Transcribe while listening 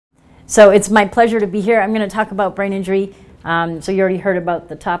So it's my pleasure to be here. I'm going to talk about brain injury. So you already heard about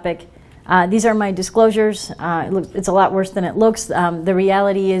the topic. These are my disclosures. It's a lot worse than it looks. The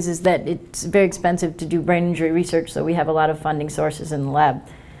reality is that it's very expensive to do brain injury research, so we have a lot of funding sources in the lab.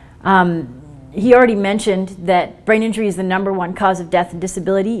 He already mentioned that brain injury is the #1 cause of death and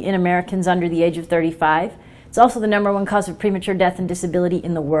disability in Americans under the age of 35. It's also the #1 cause of premature death and disability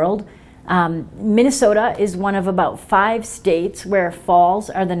in the world. Minnesota is one of about 5 states where falls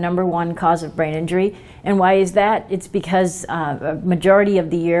are the #1 cause of brain injury. And why is that? It's because a majority of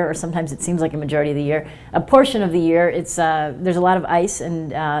the year, or sometimes it seems like a majority of the year, a portion of the year, there's a lot of ice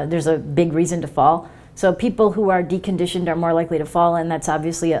and there's a big reason to fall. So people who are deconditioned are more likely to fall, and that's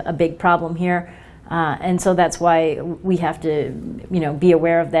obviously a big problem here. And so that's why we have to, be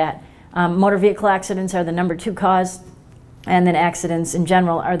aware of that. Motor vehicle accidents are the #2 cause, and then accidents in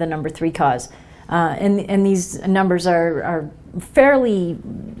general are the #3 cause. And these numbers are fairly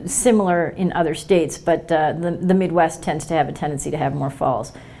similar in other states, but the Midwest tends to have a tendency to have more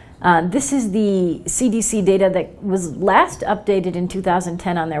falls. This is the CDC data that was last updated in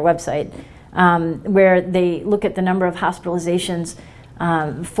 2010 on their website, where they look at the number of hospitalizations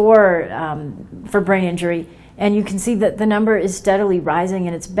for brain injury, and you can see that the number is steadily rising,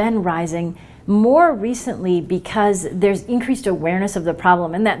 and it's been rising more recently because there's increased awareness of the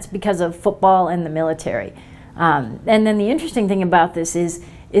problem, and that's because of football and the military. And then the interesting thing about this is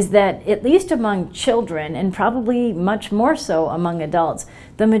that at least among children, and probably much more so among adults,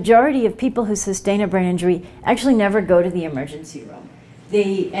 the majority of people who sustain a brain injury actually never go to the emergency room.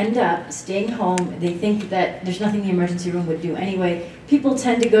 They end up staying home. They think that there's nothing the emergency room would do anyway. People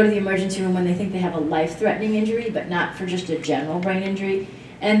tend to go to the emergency room when they think they have a life-threatening injury, but not for just a general brain injury.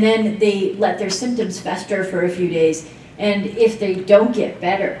 And then they let their symptoms fester for a few days. And if they don't get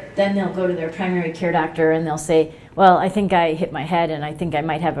better, then they'll go to their primary care doctor and they'll say, well, I think I hit my head and I think I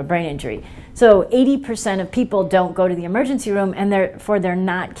might have a brain injury. So 80% of people don't go to the emergency room, and therefore they're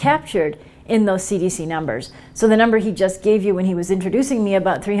not captured in those CDC numbers. So the number he just gave you when he was introducing me,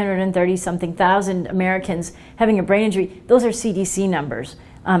 about 330-something thousand Americans having a brain injury, those are CDC numbers,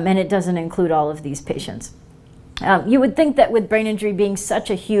 and it doesn't include all of these patients. You would think that with brain injury being such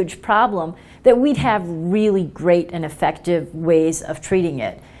a huge problem that we'd have really great and effective ways of treating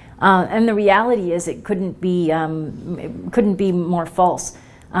it. And the reality is it couldn't be more false.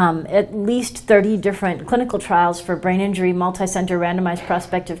 At least 30 different clinical trials for brain injury, multi-center randomized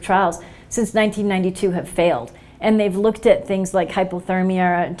prospective trials since 1992 have failed. And they've looked at things like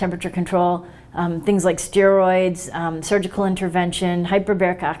hypothermia, temperature control, things like steroids, surgical intervention,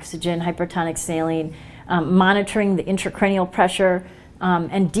 hyperbaric oxygen, hypertonic saline, monitoring the intracranial pressure,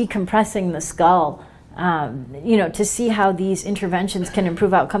 and decompressing the skull, to see how these interventions can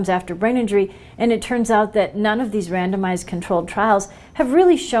improve outcomes after brain injury. And it turns out that none of these randomized controlled trials have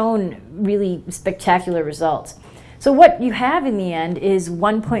really shown really spectacular results. So what you have in the end is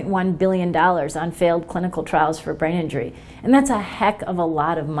 $1.1 billion on failed clinical trials for brain injury. And that's a heck of a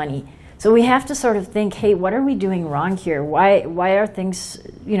lot of money. So we have to sort of think, hey, what are we doing wrong here? Why are things,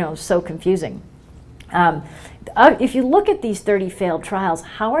 so confusing? If you look at these 30 failed trials,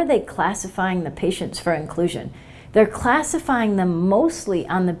 how are they classifying the patients for inclusion? They're classifying them mostly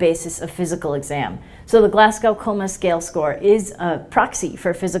on the basis of physical exam. So the Glasgow Coma Scale score is a proxy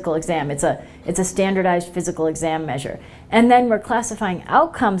for physical exam. It's a standardized physical exam measure. And then we're classifying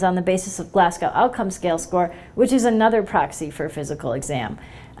outcomes on the basis of Glasgow Outcome Scale score, which is another proxy for physical exam.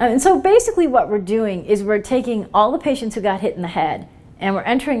 And so basically what we're doing is we're taking all the patients who got hit in the head and we're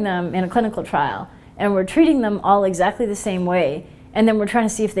entering them in a clinical trial, and we're treating them all exactly the same way, and then we're trying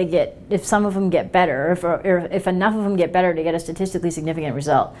to see if some of them get better, or if enough of them get better to get a statistically significant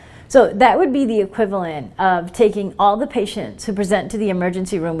result. So that would be the equivalent of taking all the patients who present to the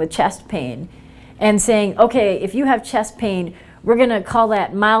emergency room with chest pain and saying, okay, if you have chest pain, we're going to call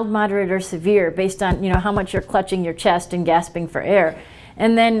that mild, moderate, or severe based on how much you're clutching your chest and gasping for air.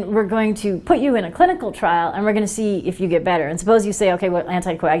 And then we're going to put you in a clinical trial, and we're going to see if you get better. And suppose you say, okay, we'll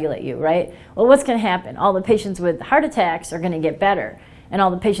anticoagulate you, right? Well, what's going to happen? All the patients with heart attacks are going to get better, and all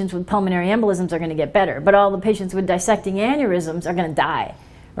the patients with pulmonary embolisms are going to get better, but all the patients with dissecting aneurysms are going to die,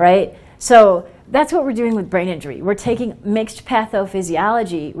 right? So that's what we're doing with brain injury. We're taking mixed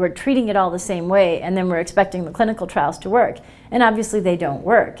pathophysiology, we're treating it all the same way, and then we're expecting the clinical trials to work. And obviously they don't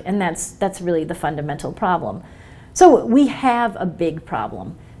work, and that's really the fundamental problem. So we have a big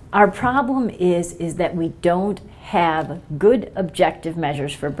problem. Our problem is that we don't have good objective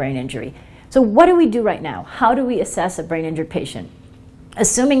measures for brain injury. So what do we do right now? How do we assess a brain injured patient?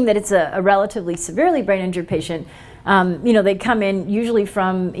 Assuming that it's a relatively severely brain injured patient, they come in usually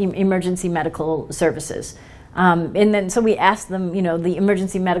from emergency medical services. And then, so we ask them, the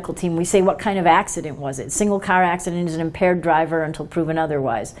emergency medical team, we say, what kind of accident was it? Single car accident, is an impaired driver until proven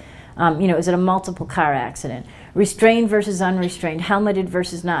otherwise? Is it a multiple car accident? Restrained versus unrestrained, helmeted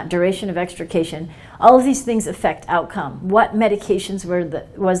versus not, duration of extrication. All of these things affect outcome. What medications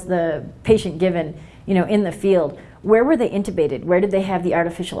was the patient given, in the field? Where were they intubated? Where did they have the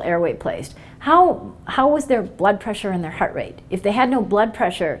artificial airway placed? How was their blood pressure and their heart rate? If they had no blood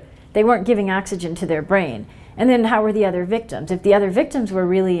pressure, they weren't giving oxygen to their brain. And then how were the other victims? If the other victims were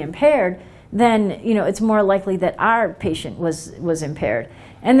really impaired, then it's more likely that our patient was impaired.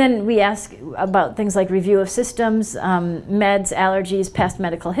 And then we ask about things like review of systems, meds, allergies, past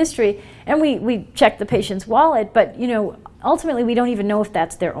medical history, and we check the patient's wallet, but ultimately we don't even know if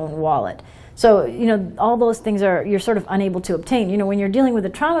that's their own wallet. So, all those things you're sort of unable to obtain. When you're dealing with a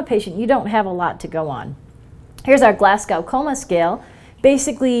trauma patient, you don't have a lot to go on. Here's our Glasgow Coma Scale.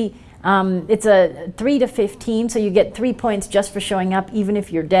 Basically, it's a 3 to 15, so you get 3 points just for showing up, even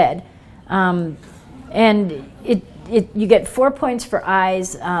if you're dead. And you get 4 points for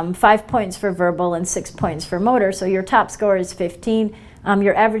eyes, 5 points for verbal, and 6 points for motor. So your top score is 15.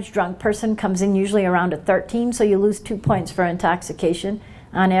 Your average drunk person comes in usually around a 13, so you lose 2 points for intoxication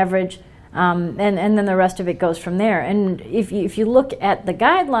on average. And then the rest of it goes from there. And if you look at the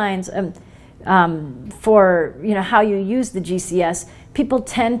guidelines for how you use the GCS, people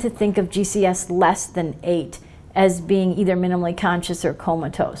tend to think of GCS less than 8 as being either minimally conscious or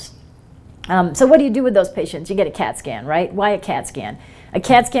comatose. So what do you do with those patients? You get a CAT scan, right? Why a CAT scan? A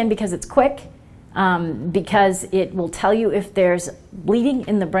CAT scan because it's quick, because it will tell you if there's bleeding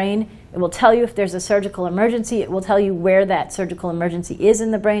in the brain. It will tell you if there's a surgical emergency. It will tell you where that surgical emergency is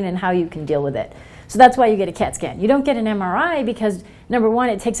in the brain and how you can deal with it. So that's why you get a CAT scan. You don't get an MRI because, number one,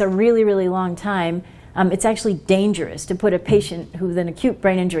 it takes a really, really long time. It's actually dangerous to put a patient with an acute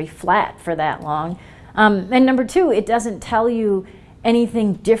brain injury flat for that long. And number two, it doesn't tell you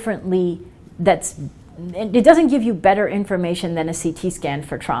anything differently. It doesn't give you better information than a CT scan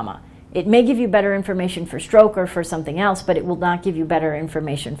for trauma. It may give you better information for stroke or for something else, but it will not give you better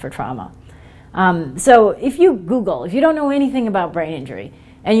information for trauma. So if you don't know anything about brain injury,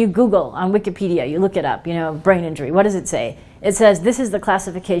 and you Google on Wikipedia, you look it up, brain injury, what does it say? It says this is the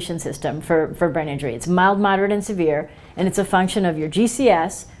classification system for brain injury. It's mild, moderate, and severe, and it's a function of your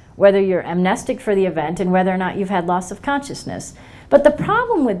GCS, whether you're amnestic for the event, and whether or not you've had loss of consciousness. But the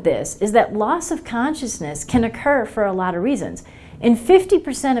problem with this is that loss of consciousness can occur for a lot of reasons. In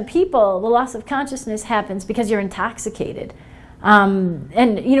 50% of people, the loss of consciousness happens because you're intoxicated. And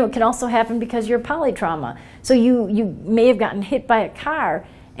it can also happen because you're polytrauma. So you may have gotten hit by a car,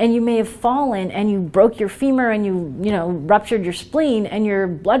 and you may have fallen, and you broke your femur, and you ruptured your spleen, and your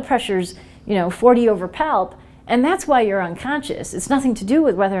blood pressure's 40 over palp, and that's why you're unconscious. It's nothing to do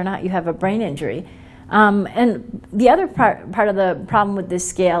with whether or not you have a brain injury. And the other part of the problem with this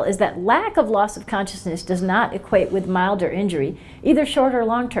scale is that lack of loss of consciousness does not equate with milder injury, either short or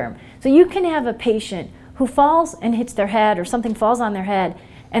long term. So you can have a patient who falls and hits their head, or something falls on their head,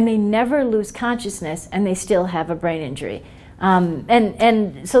 and they never lose consciousness, and they still have a brain injury.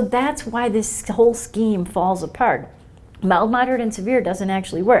 And so that's why this whole scheme falls apart. Mild, moderate, and severe doesn't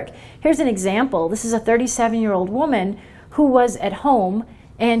actually work. Here's an example. This is a 37-year-old woman who was at home,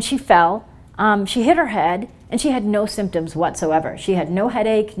 and she fell. She hit her head, and she had no symptoms whatsoever. She had no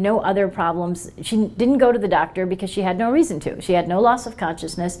headache, no other problems. She didn't go to the doctor because she had no reason to. She had no loss of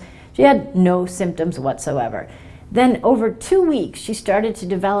consciousness. She had no symptoms whatsoever. Then over 2 weeks, she started to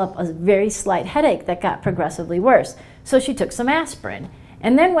develop a very slight headache that got progressively worse. So she took some aspirin.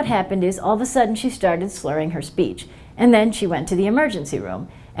 And then what happened is all of a sudden she started slurring her speech. And then she went to the emergency room.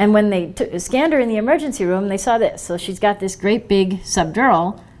 And when they scanned her in the emergency room, they saw this. So she's got this great big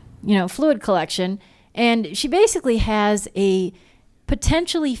subdural, fluid collection, and she basically has a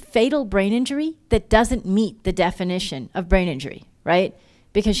potentially fatal brain injury that doesn't meet the definition of brain injury, right?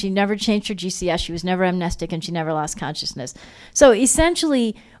 Because she never changed her GCS, she was never amnestic, and she never lost consciousness. So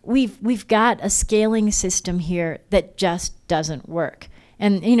essentially, we've got a scaling system here that just doesn't work.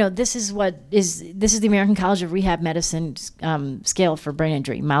 And this is the American College of Rehab Medicine scale for brain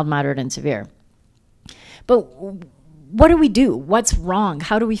injury, mild, moderate, and severe. But what do we do? What's wrong?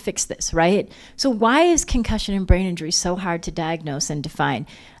 How do we fix this, right? So why is concussion and brain injury so hard to diagnose and define?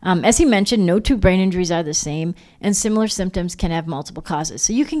 As he mentioned, no two brain injuries are the same, and similar symptoms can have multiple causes.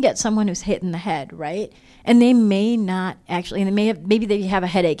 So you can get someone who's hit in the head, right? And they may not actually, and maybe they have a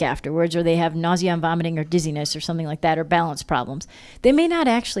headache afterwards, or they have nausea and vomiting or dizziness or something like that, or balance problems. They may not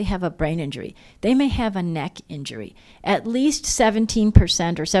actually have a brain injury. They may have a neck injury. At least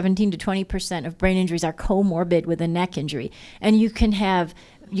 17% or 17 to 20% of brain injuries are comorbid with a neck injury. And you can have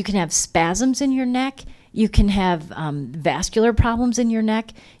spasms in your neck. You can have vascular problems in your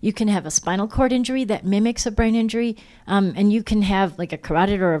neck. You can have a spinal cord injury that mimics a brain injury. And you can have like a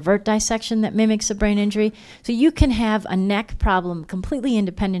carotid or avert dissection that mimics a brain injury. So you can have a neck problem completely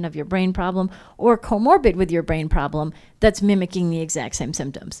independent of your brain problem or comorbid with your brain problem that's mimicking the exact same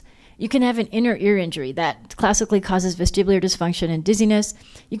symptoms. You can have an inner ear injury that classically causes vestibular dysfunction and dizziness.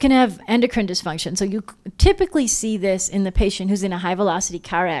 You can have endocrine dysfunction. So you typically see this in the patient who's in a high-velocity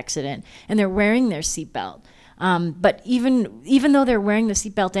car accident and they're wearing their seatbelt. But even though they're wearing the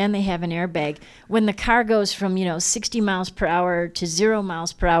seatbelt and they have an airbag, when the car goes from 60 miles per hour to 0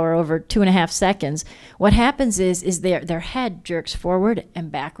 miles per hour over 2.5 seconds, what happens is their head jerks forward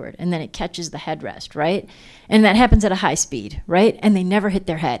and backward, and then it catches the headrest, right? And that happens at a high speed, right? And they never hit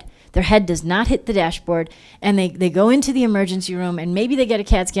their head. Their head does not hit the dashboard, and they go into the emergency room, and maybe they get a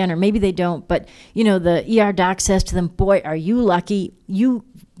CAT scan or maybe they don't, but the ER doc says to them, boy, are you lucky, you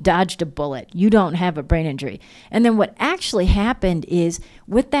dodged a bullet, you don't have a brain injury. And then what actually happened is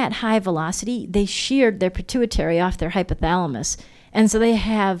with that high velocity, they sheared their pituitary off their hypothalamus, and so they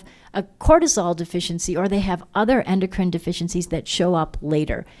have a cortisol deficiency or they have other endocrine deficiencies that show up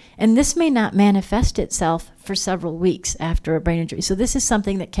later. And this may not manifest itself for several weeks after a brain injury. So this is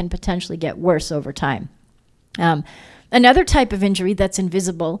something that can potentially get worse over time. Another type of injury that's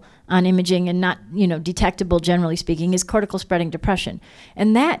invisible on imaging and not, detectable generally speaking is cortical spreading depression.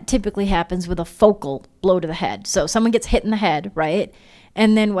 And that typically happens with a focal blow to the head. So someone gets hit in the head, right?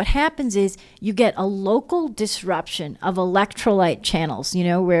 And then what happens is you get a local disruption of electrolyte channels,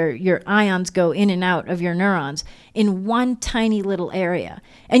 where your ions go in and out of your neurons in one tiny little area.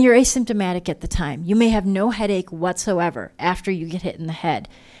 And you're asymptomatic at the time. You may have no headache whatsoever after you get hit in the head.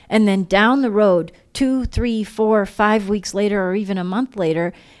 And then down the road, 2, 3, 4, 5 weeks later, or even a month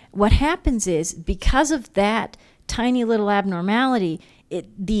later, what happens is because of that tiny little abnormality,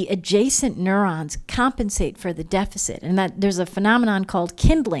 the adjacent neurons compensate for the deficit. And that there's a phenomenon called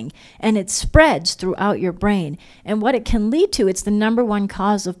kindling, and it spreads throughout your brain. And what it can lead to, it's the #1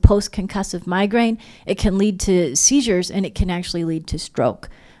 cause of post-concussive migraine. It can lead to seizures, and it can actually lead to stroke.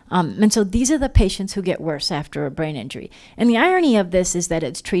 And so these are the patients who get worse after a brain injury. And the irony of this is that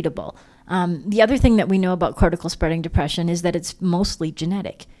it's treatable. The other thing that we know about cortical spreading depression is that it's mostly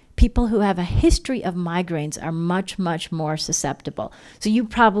genetic. People who have a history of migraines are much, much more susceptible. So you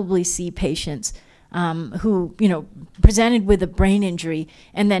probably see patients who, presented with a brain injury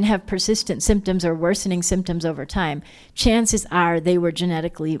and then have persistent symptoms or worsening symptoms over time. Chances are they were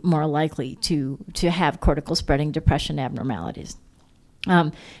genetically more likely to have cortical spreading depression abnormalities.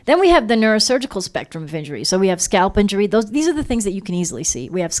 Then we have the neurosurgical spectrum of injury. So we have scalp injury. These are the things that you can easily see.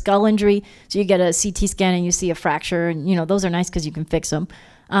 We have skull injury. So you get a CT scan and you see a fracture, and those are nice because you can fix them.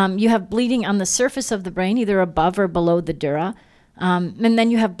 You have bleeding on the surface of the brain, either above or below the dura. And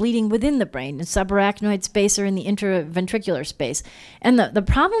then you have bleeding within the brain, in subarachnoid space or in the interventricular space. And the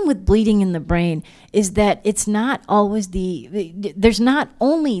problem with bleeding in the brain is that it's not always there's not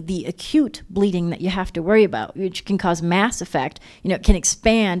only the acute bleeding that you have to worry about, which can cause mass effect. It can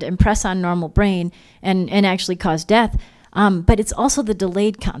expand and press on normal brain and actually cause death. But it's also the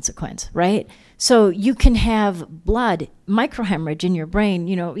delayed consequence, right? So you can have blood, microhemorrhage in your brain,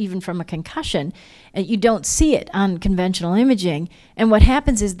 even from a concussion, and you don't see it on conventional imaging. And what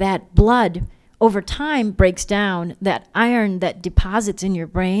happens is that blood over time breaks down. That iron that deposits in your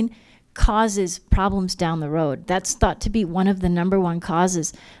brain causes problems down the road. That's thought to be one of the #1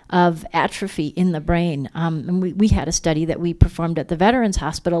 causes of atrophy in the brain. And we had a study that we performed at the Veterans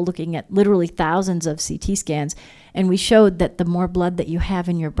Hospital looking at literally thousands of CT scans, and we showed that the more blood that you have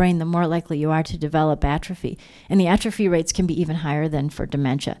in your brain, the more likely you are to develop atrophy. And the atrophy rates can be even higher than for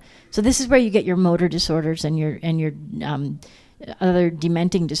dementia. So this is where you get your motor disorders and your other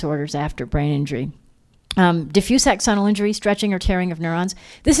dementing disorders after brain injury. Diffuse axonal injury, stretching or tearing of neurons.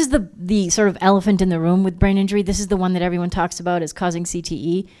 This is the sort of elephant in the room with brain injury. This is the one that everyone talks about as causing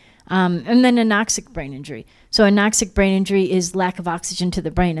CTE. And then anoxic brain injury. So anoxic brain injury is lack of oxygen to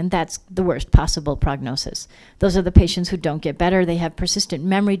the brain, and that's the worst possible prognosis. Those are the patients who don't get better. They have persistent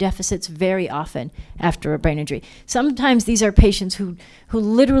memory deficits very often after a brain injury. Sometimes these are patients who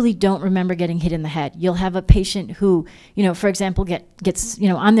literally don't remember getting hit in the head. You'll have a patient who, for example, gets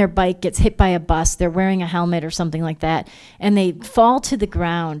on their bike, gets hit by a bus, they're wearing a helmet or something like that, and they fall to the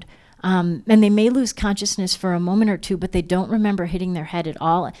ground. And they may lose consciousness for a moment or two, but they don't remember hitting their head at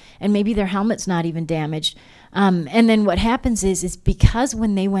all. And maybe their helmet's not even damaged. And then what happens is because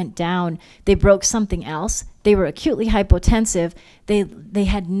when they went down, they broke something else. They were acutely hypotensive. They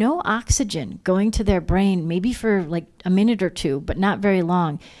had no oxygen going to their brain, maybe for like a minute or two, but not very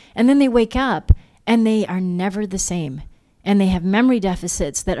long. And then they wake up and they are never the same. and they have memory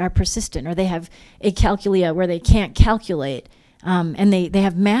deficits that are persistent, or they have acalculia where they can't calculate, and they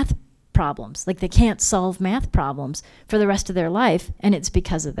have math problems, like they can't solve math problems for the rest of their life, and it's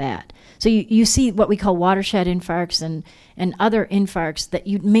because of that. So you see what we call watershed infarcts and other infarcts that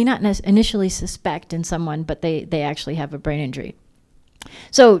you may not initially suspect in someone, but they actually have a brain injury.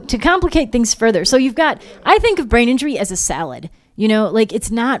 So to complicate things further, so you've got, I think of brain injury as a salad. You know, like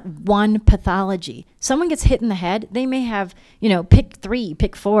it's not one pathology. Someone gets hit in the head, they may have, you know, pick 3,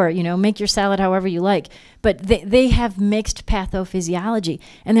 pick 4, you know, make your salad however you like. But they have mixed pathophysiology,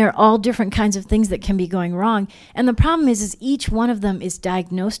 and there are all different kinds of things that can be going wrong. And the problem is each one of them is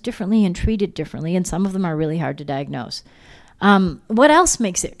diagnosed differently and treated differently, and some of them are really hard to diagnose. What else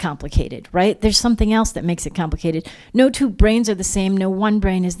makes it complicated, right? There's something else that makes it complicated. No two brains are the same. No one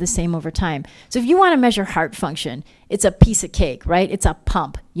brain is the same over time. So if you want to measure heart function, it's a piece of cake, right? It's a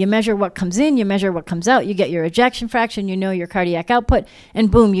pump. You measure what comes in, you measure what comes out, you get your ejection fraction, you know your cardiac output, and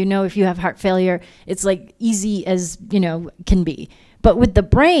boom, you know if you have heart failure. It's like easy as, you know, can be. But with the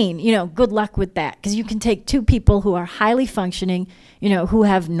brain, you know, good luck with that, because you can take 2 people who are highly functioning, you know, who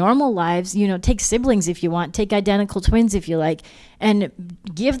have normal lives, you know, take siblings if you want, take identical twins if you like, and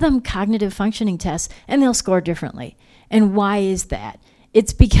give them cognitive functioning tests, and they'll score differently. And why is that?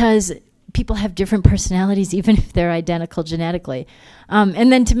 It's because people have different personalities, even if they're identical genetically.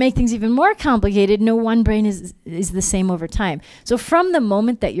 And then to make things even more complicated, no one brain is the same over time. So from the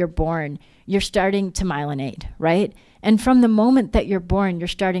moment that you're born, you're starting to myelinate, right? And from the moment that you're born, you're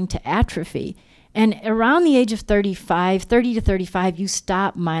starting to atrophy. And around the age of 30 to 35, you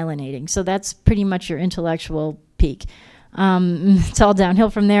stop myelinating. So that's pretty much your intellectual peak. It's all downhill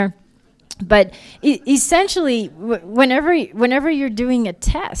from there. But essentially, whenever you're doing a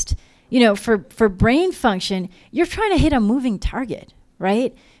test, you know, for brain function, you're trying to hit a moving target,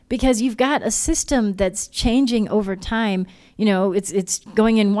 right? Because you've got a system that's changing over time. You know, it's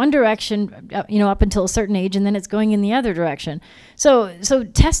going in one direction, you know, up until a certain age, and then it's going in the other direction. So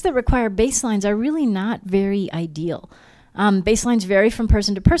tests that require baselines are really not very ideal. Baselines vary from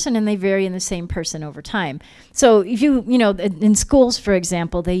person to person, and they vary in the same person over time. So if you know, in schools, for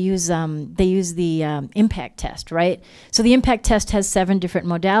example, they use the impact test, right? So the impact test has 7 different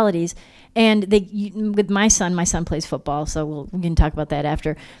modalities, and with my son plays football, so we can talk about that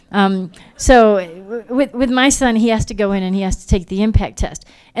after. So with my son, he has to go in and he has to take the impact test,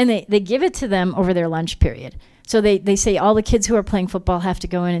 and they give it to them over their lunch period. So they say all the kids who are playing football have to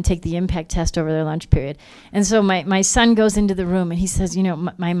go in and take the impact test over their lunch period. And so my son goes into the room and he says, you know,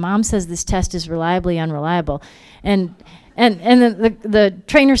 my mom says this test is reliably unreliable. And then the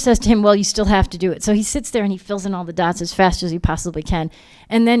trainer says to him, well, you still have to do it. So he sits there and he fills in all the dots as fast as he possibly can.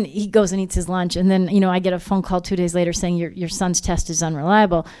 And then he goes and eats his lunch. And then, you know, I get a phone call 2 days later saying your son's test is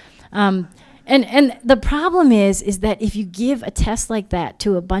unreliable. And the problem is that if you give a test like that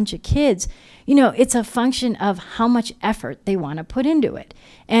to a bunch of kids, you know, it's a function of how much effort they want to put into it.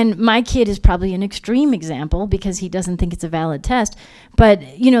 And my kid is probably an extreme example because he doesn't think it's a valid test.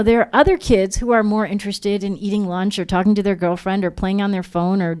 But, you know, there are other kids who are more interested in eating lunch or talking to their girlfriend or playing on their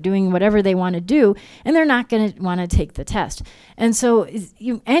phone or doing whatever they want to do, and they're not going to want to take the test. And so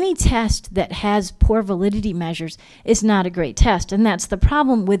any test that has poor validity measures is not a great test. And that's the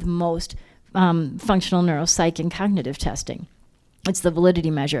problem with most functional neuropsych and cognitive testing. It's the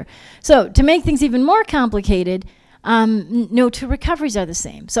validity measure. So to make things even more complicated, no 2 recoveries are the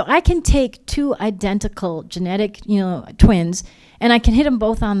same. So I can take 2 identical genetic, you know, twins, and I can hit them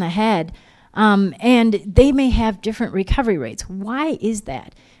both on the head, and they may have different recovery rates. Why is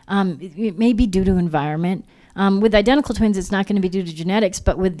that? It may be due to environment. With identical twins, it's not going to be due to genetics,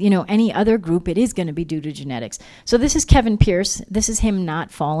 but with, you know, any other group, it is going to be due to genetics. So this is Kevin Pierce. This is him not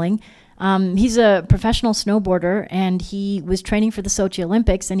falling. He's a professional snowboarder, and he was training for the Sochi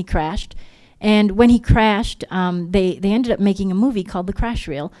Olympics, and he crashed. And when he crashed, they ended up making a movie called The Crash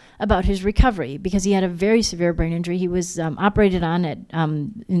Reel about his recovery because he had a very severe brain injury. He was operated on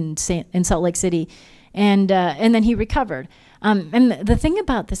in Salt Lake City, and then he recovered. And the thing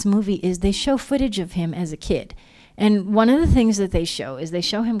about this movie is they show footage of him as a kid. And one of the things that they show is they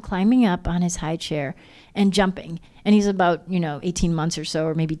show him climbing up on his high chair and jumping. And he's about, you know, 18 months or so,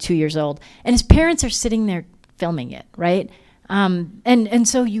 or maybe 2 years old. And his parents are sitting there filming it, right? And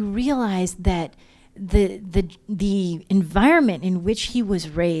so you realize that the environment in which he was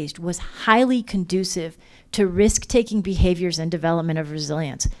raised was highly conducive to risk-taking behaviors and development of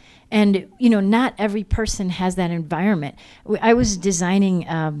resilience. And, you know, not every person has that environment. I was designing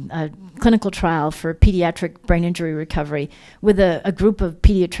a clinical trial for pediatric brain injury recovery with a group of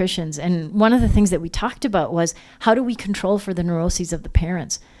pediatricians. And one of the things that we talked about was how do we control for the neuroses of the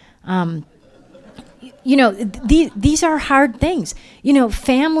parents? you know, these are hard things. You know,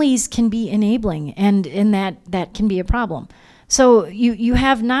 families can be enabling, and that can be a problem. So you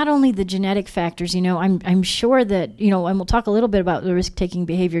have not only the genetic factors, you know, I'm sure that, you know, and we'll talk a little bit about the risk-taking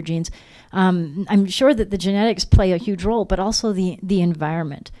behavior genes. I'm sure that the genetics play a huge role, but also the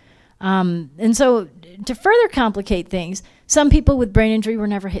environment. And so to further complicate things, some people with brain injury were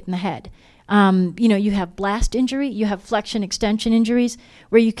never hit in the head. You know, you have blast injury, you have flexion extension injuries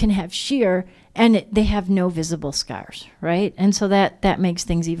where you can have shear and they have no visible scars, right? And so that makes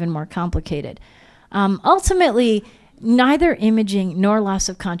things even more complicated. Ultimately, neither imaging nor loss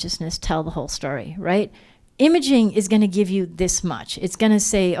of consciousness tell the whole story, right? Imaging is going to give you this much. It's going to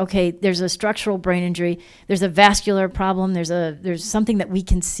say, okay, there's a structural brain injury, there's a vascular problem, there's something that we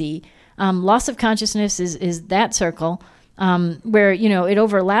can see. Loss of consciousness is that circle where, you know, it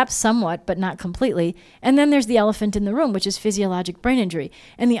overlaps somewhat, but not completely. And then there's the elephant in the room, which is physiologic brain injury.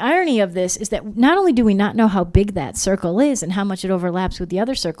 And the irony of this is that not only do we not know how big that circle is and how much it overlaps with the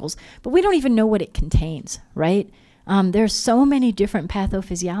other circles, but we don't even know what it contains, right? There's so many different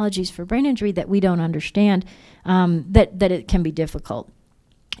pathophysiologies for brain injury that we don't understand, that it can be difficult.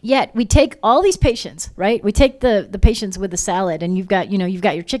 Yet we take all these patients, right? We take the patients with the salad, and you've got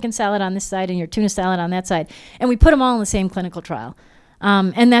your chicken salad on this side and your tuna salad on that side, and we put them all in the same clinical trial.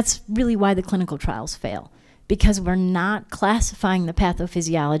 And that's really why the clinical trials fail, because we're not classifying the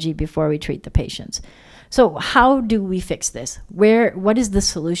pathophysiology before we treat the patients. So how do we fix this? What is the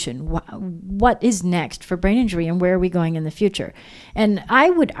solution? What is next for brain injury, and where are we going in the future? And I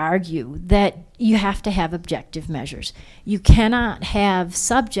would argue that you have to have objective measures. You cannot have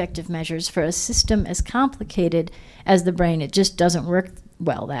subjective measures for a system as complicated as the brain. It just doesn't work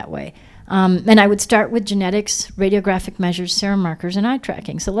well that way. And I would start with genetics, radiographic measures, serum markers, and eye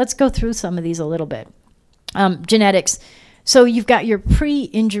tracking. So let's go through some of these a little bit. Genetics. So you've got your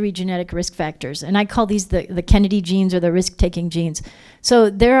pre-injury genetic risk factors, and I call these the Kennedy genes or the risk-taking genes.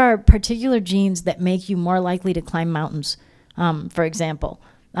 So there are particular genes that make you more likely to climb mountains, for example.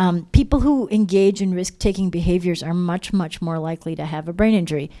 People who engage in risk-taking behaviors are much, much more likely to have a brain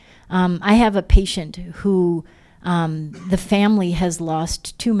injury. I have a patient who the family has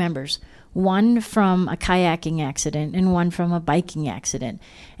lost 2 members, one from a kayaking accident and one from a biking accident.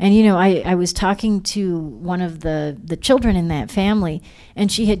 And, you know, I was talking to one of the children in that family, and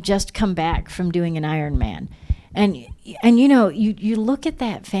she had just come back from doing an Ironman. And you know, you look at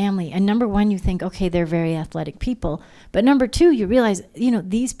that family, and number one, you think, okay, they're very athletic people. But number two, you realize, you know,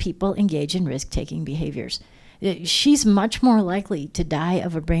 these people engage in risk-taking behaviors. She's much more likely to die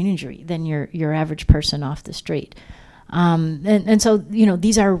of a brain injury than your average person off the street. And so, you know,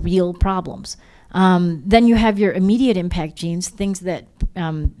 these are real problems. Then you have your immediate impact genes, things that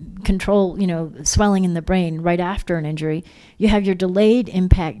control, you know, swelling in the brain right after an injury. You have your delayed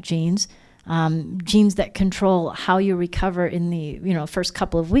impact genes, genes that control how you recover in the, you know, first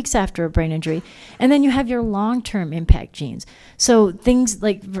couple of weeks after a brain injury. And then you have your long-term impact genes. So things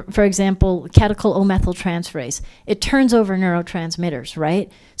like, for example, catechol O-methyltransferase, it turns over neurotransmitters,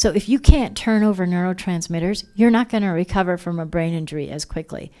 right? So if you can't turn over neurotransmitters, you're not going to recover from a brain injury as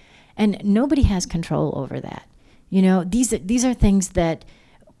quickly. And nobody has control over that. You know, these are things that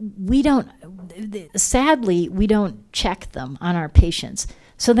we don't, sadly, we don't check them on our patients.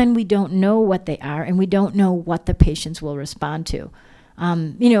 So then we don't know what they are, and we don't know what the patients will respond to.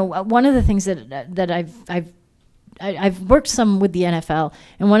 You know, one of the things that I've worked some with the NFL,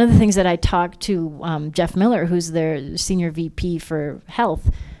 and one of the things that I talked to Jeff Miller, who's their senior VP for health,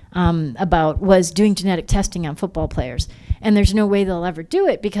 about was doing genetic testing on football players. And there's no way they'll ever do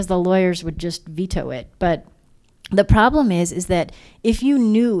it because the lawyers would just veto it. But the problem is that if you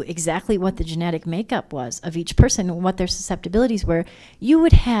knew exactly what the genetic makeup was of each person and what their susceptibilities were, you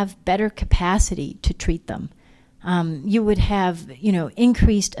would have better capacity to treat them. You would have, you know,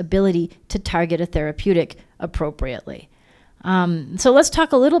 increased ability to target a therapeutic appropriately. So let's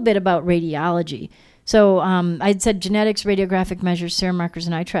talk a little bit about radiology. So I'd said genetics, radiographic measures, serum markers,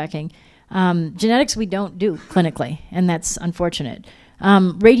 and eye tracking. Genetics we don't do clinically, and that's unfortunate.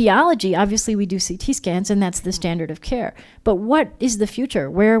 Radiology, obviously we do CT scans, and that's the standard of care. But what is the future?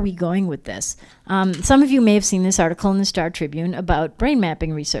 Where are we going with this? Some of you may have seen this article in the Star Tribune about brain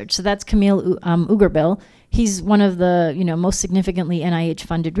mapping research. So that's Camille Ugerbil. He's one of the, you know, most significantly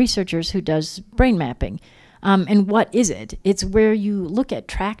NIH-funded researchers who does brain mapping. And what is it? It's where you look at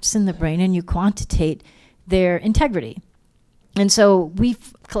tracts in the brain and you quantitate their integrity. And so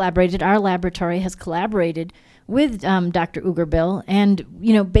we've collaborated, our laboratory has collaborated with Dr. Ugerbil, and,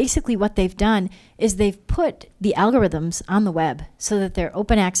 you know, basically what they've done is they've put the algorithms on the web so that they're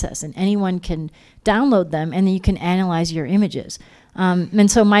open access and anyone can download them, and then you can analyze your images. And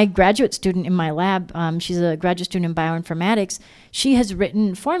so my graduate student in my lab, she's a graduate student in bioinformatics, she has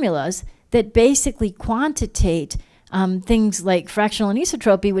written formulas that basically quantitate things like fractional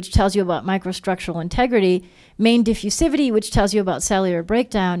anisotropy, which tells you about microstructural integrity, main diffusivity, which tells you about cellular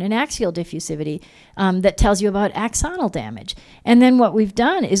breakdown, and axial diffusivity, that tells you about axonal damage. And then what we've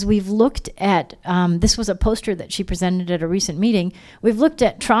done is we've looked at, this was a poster that she presented at a recent meeting, we've looked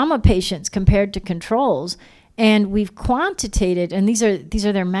at trauma patients compared to controls, and we've quantitated, and these are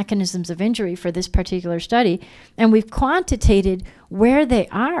their mechanisms of injury for this particular study, and we've quantitated where they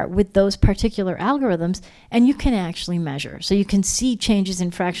are with those particular algorithms, and you can actually measure. So you can see changes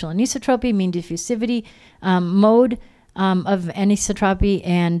in fractional anisotropy, mean diffusivity, mode of anisotropy,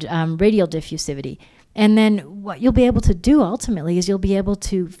 and radial diffusivity. And then what you'll be able to do ultimately is you'll be able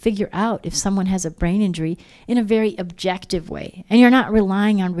to figure out if someone has a brain injury in a very objective way. And you're not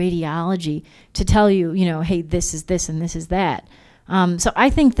relying on radiology to tell you, you know, hey, this is this and this is that. So I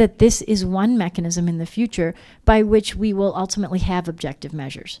think that this is one mechanism in the future by which we will ultimately have objective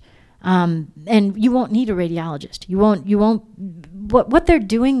measures. And you won't need a radiologist. What they're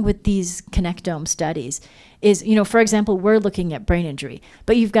doing with these connectome studies is, you know, for example, we're looking at brain injury,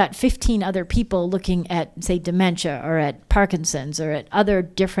 but you've got 15 other people looking at, say, dementia or at Parkinson's or at other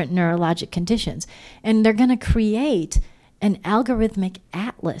different neurologic conditions. And they're going to create an algorithmic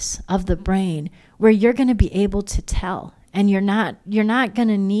atlas of the brain where you're going to be able to tell. And you're not going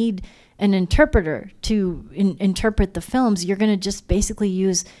to need an interpreter to interpret the films. You're going to just basically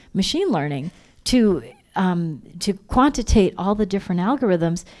use machine learning to quantitate all the different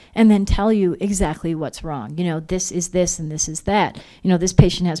algorithms and then tell you exactly what's wrong. You know, this is this and this is that. You know, this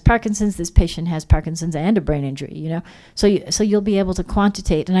patient has Parkinson's, this patient has Parkinson's and a brain injury, you know. So you'll be able to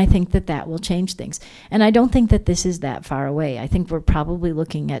quantitate, and I think that that will change things. And I don't think that this is that far away. I think we're probably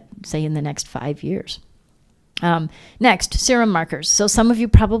looking at, say, in the next 5 years. Next, serum markers. So some of you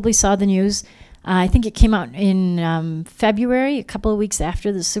probably saw the news. I think it came out in February, a couple of weeks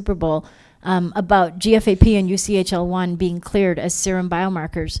after the Super Bowl, about GFAP and UCHL1 being cleared as serum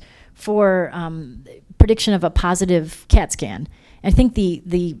biomarkers for prediction of a positive CAT scan. I think the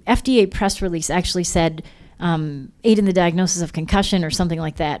FDA press release actually said aid in the diagnosis of concussion or something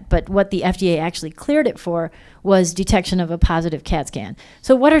like that, but what the FDA actually cleared it for was detection of a positive CAT scan.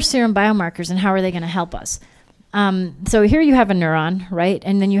 So what are serum biomarkers and how are they going to help us? So here you have a neuron, right?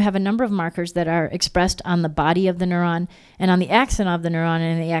 And then you have a number of markers that are expressed on the body of the neuron and on the axon of the neuron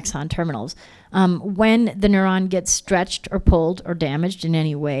and the axon terminals. When the neuron gets stretched or pulled or damaged in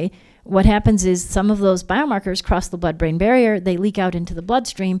any way, what happens is some of those biomarkers cross the blood-brain barrier, they leak out into the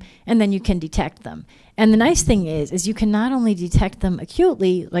bloodstream, and then you can detect them. And the nice thing is you can not only detect them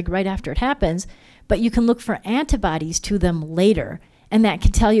acutely, like right after it happens, but you can look for antibodies to them later, and that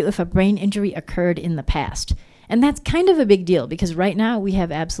can tell you if a brain injury occurred in the past. And that's kind of a big deal because right now we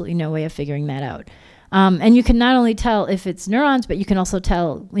have absolutely no way of figuring that out. And you can not only tell if it's neurons, but you can also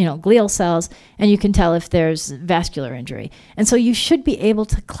tell, you know, glial cells, and you can tell if there's vascular injury. And so you should be able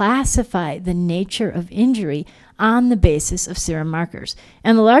to classify the nature of injury on the basis of serum markers.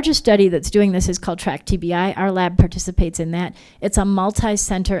 And the largest study that's doing this is called Track TBI. Our lab participates in that. It's a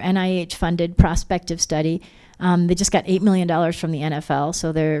multi-center NIH-funded prospective study. They just got $8 million from the NFL,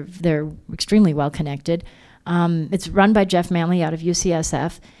 so they're extremely well connected. It's run by Jeff Manley out of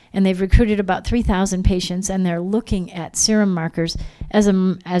UCSF, and they've recruited about 3,000 patients, and they're looking at serum markers as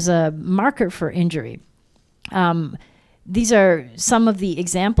a marker for injury. These are some of the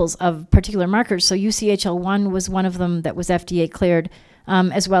examples of particular markers. So UCHL1 was one of them that was FDA cleared,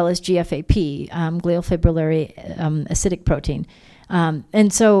 as well as GFAP, glial fibrillary acidic protein.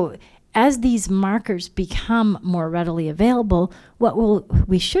 And so as these markers become more readily available, what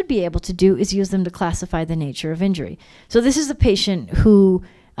we should be able to do is use them to classify the nature of injury. So this is a patient who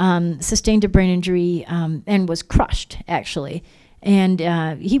sustained a brain injury and was crushed, actually. And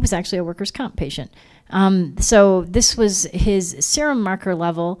he was actually a workers' comp patient. So this was his serum marker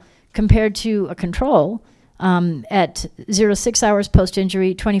level compared to a control at 0.6 hours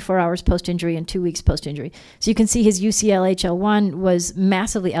post-injury, 24 hours post-injury, and 2 weeks post-injury. So you can see his UCLHL1 was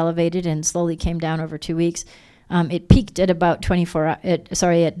massively elevated and slowly came down over 2 weeks. It peaked at about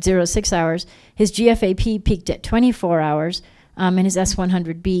 0.6 hours. His GFAP peaked at 24 hours, and his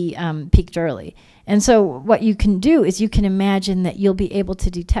S100B peaked early. And so what you can do is you can imagine that you'll be able to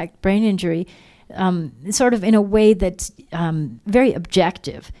detect brain injury sort of in a way that's very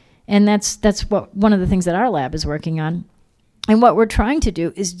objective. And that's what one of the things that our lab is working on. And what we're trying to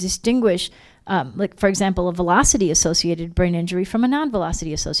do is distinguish, like, for example, a velocity-associated brain injury from a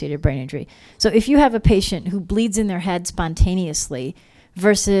non-velocity-associated brain injury. So if you have a patient who bleeds in their head spontaneously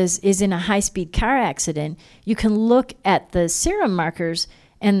versus is in a high-speed car accident, you can look at the serum markers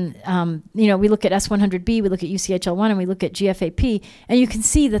and, we look at S100B, we look at UCHL1, and we look at GFAP, and you can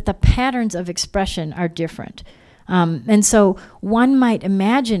see that the patterns of expression are different. And so one might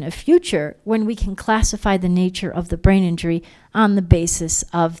imagine a future when we can classify the nature of the brain injury on the basis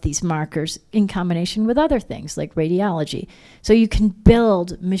of these markers in combination with other things like radiology. So you can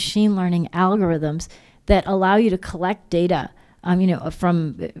build machine learning algorithms that allow you to collect data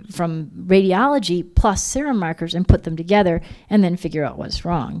from radiology plus serum markers and put them together and then figure out what's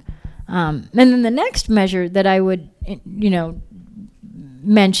wrong. And then the next measure that I would,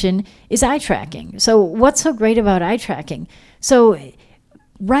 mention is eye tracking. So what's so great about eye tracking? So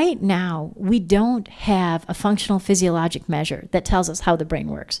right now, we don't have a functional physiologic measure that tells us how the brain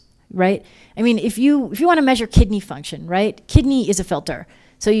works, right? I mean, if you want to measure kidney function, right? Kidney is a filter.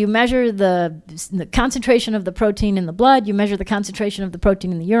 So you measure the concentration of the protein in the blood, you measure the concentration of the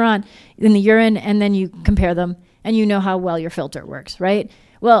protein in the urine, and then you compare them, and you know how well your filter works, right?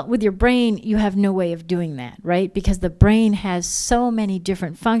 Well, with your brain, you have no way of doing that, right? Because the brain has so many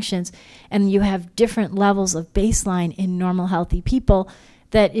different functions, and you have different levels of baseline in normal, healthy people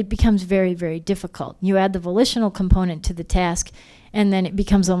that it becomes very, very difficult. You add the volitional component to the task, and then it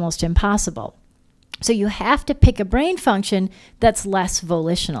becomes almost impossible. So you have to pick a brain function that's less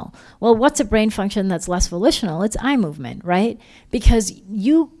volitional. Well, what's a brain function that's less volitional? It's eye movement, right? Because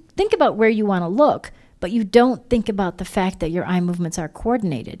you think about where you want to look, but you don't think about the fact that your eye movements are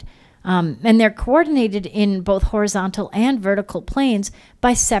coordinated. And they're coordinated in both horizontal and vertical planes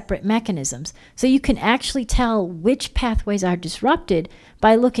by separate mechanisms. So you can actually tell which pathways are disrupted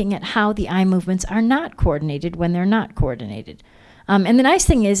by looking at how the eye movements are not coordinated when they're not coordinated. And the nice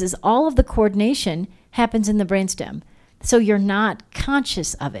thing is all of the coordination happens in the brainstem. So you're not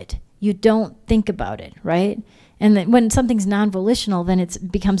conscious of it. You don't think about it, right? And then when something's non-volitional, then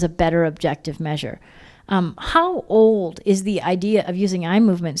it becomes a better objective measure. How old is the idea of using eye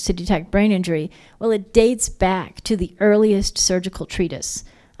movements to detect brain injury? Well, it dates back to the earliest surgical treatise,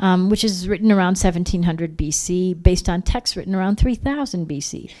 which is written around 1700 BC, based on texts written around 3000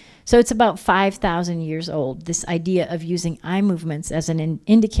 BC. So it's about 5,000 years old, this idea of using eye movements as an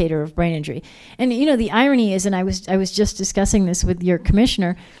indicator of brain injury. And the irony is, and I was just discussing this with your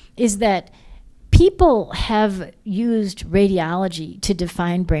commissioner, is that people have used radiology to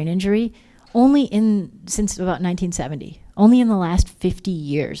define brain injury only since about 1970, only in the last 50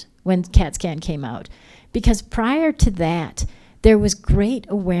 years when CAT scan came out. Because prior to that, there was great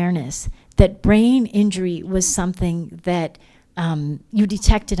awareness that brain injury was something that you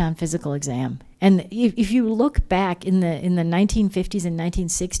detected on physical exam. And if you look back in the 1950s and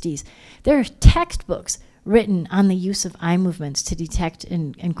 1960s, there are textbooks written on the use of eye movements to detect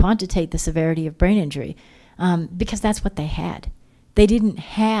and quantitate the severity of brain injury, because that's what they had. They didn't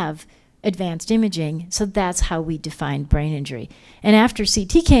have advanced imaging, so that's how we defined brain injury. And after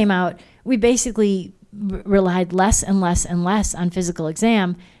CT came out, we basically relied less and less and less on physical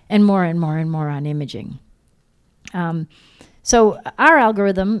exam and more and more and more on imaging. So our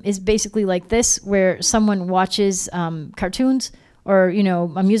algorithm is basically like this, where someone watches cartoons or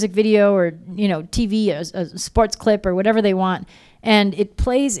a music video or TV, a sports clip or whatever they want, and it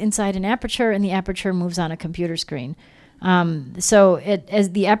plays inside an aperture, and the aperture moves on a computer screen. So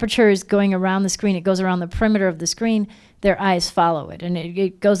as the aperture is going around the screen, it goes around the perimeter of the screen, their eyes follow it. And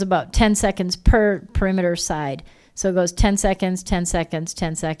it goes about 10 seconds per perimeter side. So it goes 10 seconds, 10 seconds,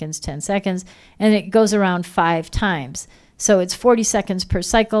 10 seconds, 10 seconds, and it goes around 5 times. So it's 40 seconds per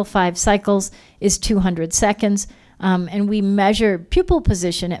cycle. 5 cycles is 200 seconds. And we measure pupil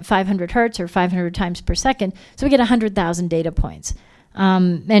position at 500 hertz or 500 times per second. So we get 100,000 data points.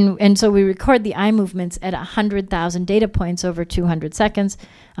 And so we record the eye movements at 100,000 data points over 200 seconds.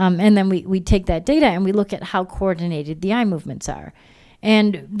 And then we take that data and we look at how coordinated the eye movements are.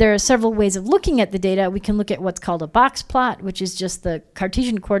 And there are several ways of looking at the data. We can look at what's called a box plot, which is just the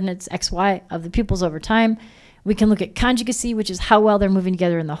Cartesian coordinates x, y of the pupils over time. We can look at conjugacy, which is how well they're moving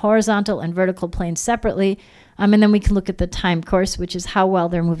together in the horizontal and vertical planes separately. And then we can look at the time course, which is how well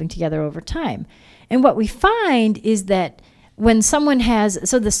they're moving together over time. And what we find is that when someone has,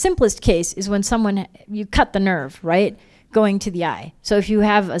 so the simplest case is when you cut the nerve, right, going to the eye. So if you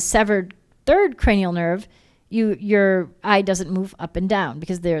have a severed third cranial nerve, your eye doesn't move up and down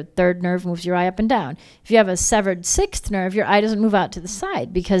because their third nerve moves your eye up and down. If you have a severed sixth nerve, your eye doesn't move out to the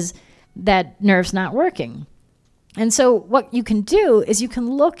side because that nerve's not working. And so what you can do is you can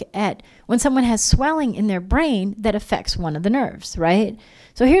look at when someone has swelling in their brain that affects one of the nerves, right?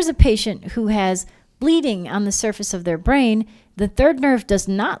 So here's a patient who has bleeding on the surface of their brain. The third nerve does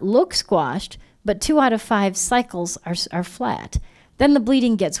not look squashed, but 2 out of 5 cycles are flat. Then the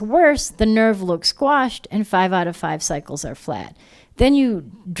bleeding gets worse, the nerve looks squashed, and 5 out of 5 cycles are flat. Then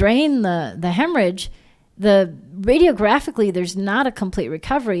you drain the hemorrhage. Radiographically, there's not a complete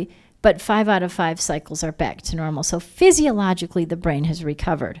recovery, but 5 out of 5 cycles are back to normal. So physiologically, the brain has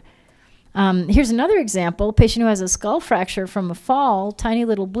recovered. Here's another example, a patient who has a skull fracture from a fall, tiny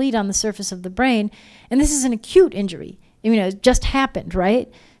little bleed on the surface of the brain, and this is an acute injury. It just happened, right?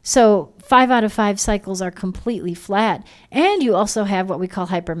 So 5 out of 5 cycles are completely flat. And you also have what we call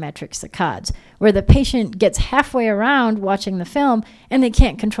hypermetric saccades, where the patient gets halfway around watching the film and they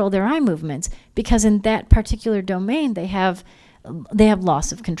can't control their eye movements because in that particular domain they have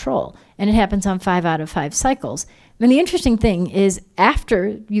loss of control. And it happens on 5 out of 5 cycles. And the interesting thing is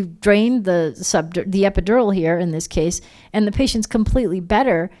after you've drained the epidural here in this case, and the patient's completely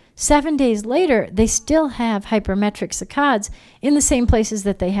better, 7 days later, they still have hypermetric saccades in the same places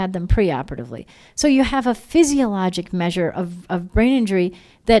that they had them preoperatively. So you have a physiologic measure of brain injury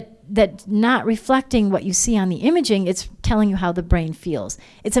that's not reflecting what you see on the imaging. It's telling you how the brain feels.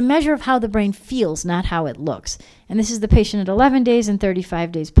 It's a measure of how the brain feels, not how it looks. And this is the patient at 11 days and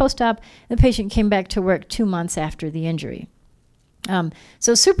 35 days post-op. The patient came back to work 2 months after the injury.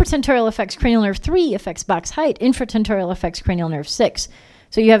 So supratentorial affects cranial nerve 3, affects box height. Infratentorial affects cranial nerve 6.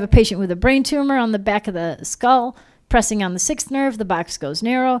 So you have a patient with a brain tumor on the back of the skull, pressing on the 6th nerve, the box goes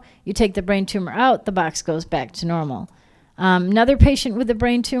narrow. You take the brain tumor out, the box goes back to normal. Another patient with a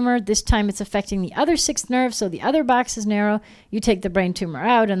brain tumor, this time it's affecting the other 6th nerve, so the other box is narrow. You take the brain tumor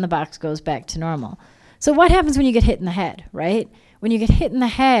out and the box goes back to normal. So what happens when you get hit in the head, right? When you get hit in the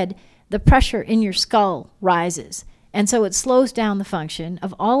head, the pressure in your skull rises. And so it slows down the function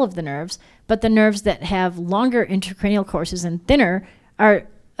of all of the nerves, but the nerves that have longer intracranial courses and thinner are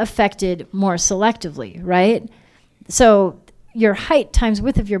affected more selectively, right? So your height times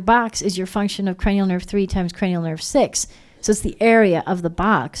width of your box is your function of cranial nerve 3 times cranial nerve 6. So it's the area of the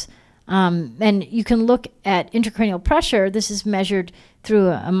box. And you can look at intracranial pressure. This is measured through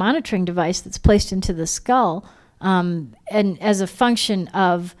a monitoring device that's placed into the skull and as a function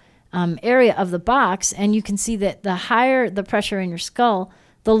of area of the box. And you can see that the higher the pressure in your skull,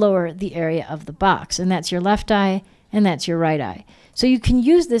 the lower the area of the box. And that's your left eye and that's your right eye. So you can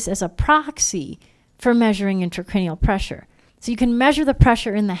use this as a proxy for measuring intracranial pressure. So you can measure the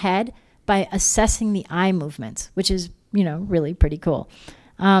pressure in the head by assessing the eye movements, which is, really pretty cool.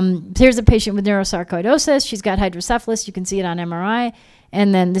 Here's a patient with neurosarcoidosis. She's got hydrocephalus. You can see it on MRI.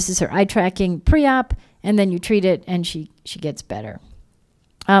 And then this is her eye tracking pre-op. And then you treat it and she gets better.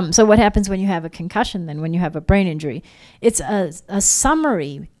 So what happens when you have a concussion then, when you have a brain injury? It's a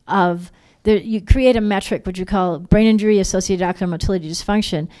summary of you create a metric, which you call brain injury associated ocular motility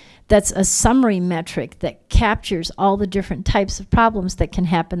dysfunction. That's a summary metric that captures all the different types of problems that can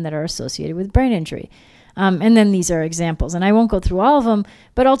happen that are associated with brain injury. And then these are examples. And I won't go through all of them,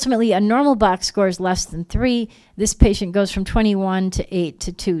 but ultimately a normal box score is less than 3. This patient goes from 21 to 8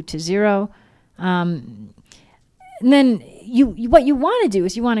 to 2 to 0. And then what you want to do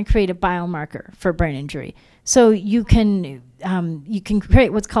is you want to create a biomarker for brain injury. So you can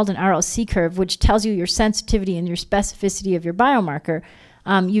create what's called an ROC curve, which tells you your sensitivity and your specificity of your biomarker.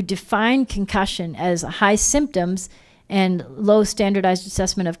 You define concussion as high symptoms and low standardized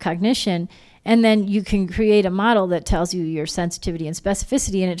assessment of cognition, and then you can create a model that tells you your sensitivity and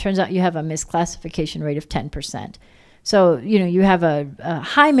specificity, and it turns out you have a misclassification rate of 10%. So, you have a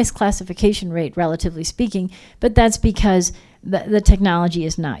high misclassification rate, relatively speaking, but that's because the technology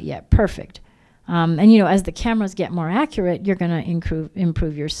is not yet perfect. And, as the cameras get more accurate, you're going to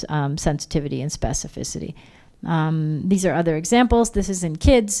improve your sensitivity and specificity. These are other examples. This is in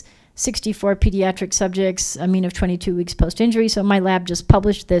kids, 64 pediatric subjects, a mean of 22 weeks post-injury. So my lab just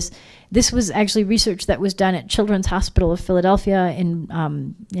published this. This was actually research that was done at Children's Hospital of Philadelphia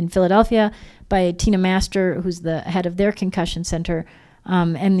in Philadelphia by Tina Master, who's the head of their concussion center,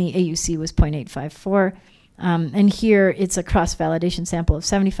 and the AUC was 0.854. And here it's a cross-validation sample of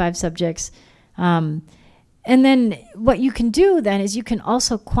 75 subjects. And then what you can do then is you can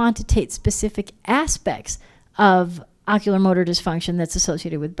also quantitate specific aspects of ocular motor dysfunction that's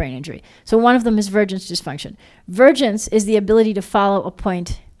associated with brain injury. So one of them is vergence dysfunction. Vergence is the ability to follow a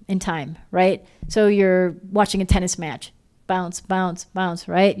point in time, right? So you're watching a tennis match. Bounce, bounce, bounce,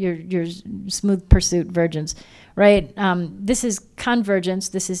 right? Your smooth pursuit vergence, right? This is convergence.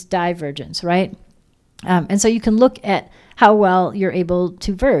 This is divergence, right? And so you can look at how well you're able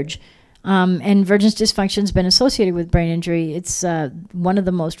to verge. And vergence dysfunction has been associated with brain injury. It's one of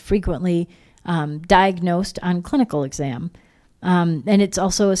the most frequently diagnosed on clinical exam. And it's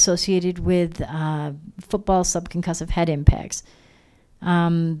also associated with football subconcussive head impacts.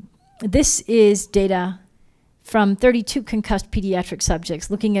 This is data from 32 concussed pediatric subjects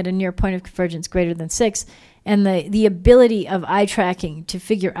looking at a near point of convergence greater than 6, and the ability of eye tracking to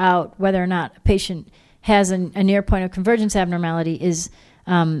figure out whether or not a patient has a near point of convergence abnormality has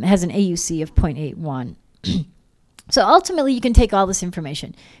an AUC of 0.81. So ultimately, you can take all this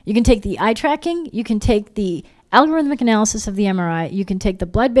information. You can take the eye tracking, you can take the algorithmic analysis of the MRI, you can take the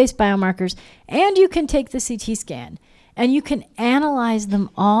blood-based biomarkers, and you can take the CT scan. And you can analyze them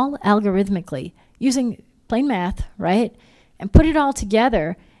all algorithmically using plain math, right? And put it all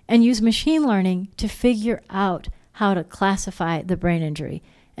together and use machine learning to figure out how to classify the brain injury.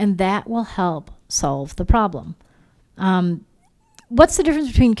 And that will help solve the problem. What's the difference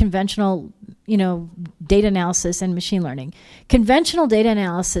between conventional, data analysis and machine learning? Conventional data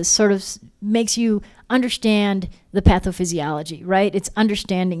analysis sort of makes you understand the pathophysiology, right? It's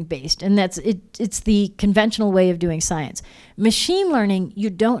understanding based, and it's the conventional way of doing science. Machine learning, you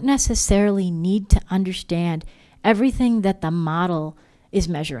don't necessarily need to understand everything that the model is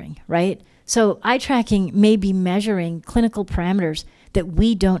measuring, right? So eye tracking may be measuring clinical parameters that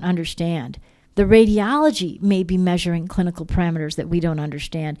we don't understand. The radiology may be measuring clinical parameters that we don't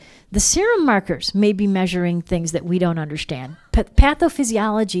understand. The serum markers may be measuring things that we don't understand.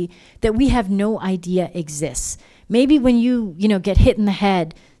 Pathophysiology that we have no idea exists. Maybe when you get hit in the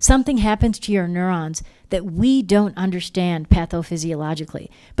head, something happens to your neurons that we don't understand pathophysiologically.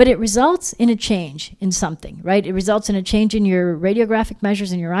 But it results in a change in something, right? It results in a change in your radiographic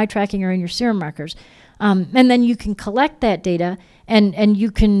measures, in your eye tracking, or in your serum markers. And then you can collect that data and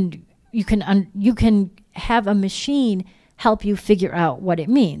you can have a machine help you figure out what it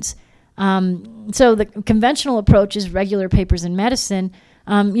means. So the conventional approach is regular papers in medicine.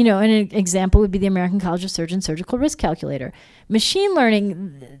 And an example would be the American College of Surgeons Surgical Risk Calculator. Machine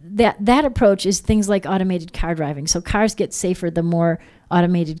learning, that approach is things like automated car driving. So cars get safer the more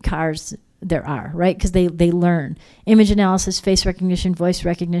automated cars there are, right? Because they learn. Image analysis, face recognition, voice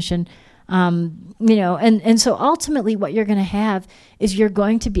recognition. And so ultimately what you're going to have is you're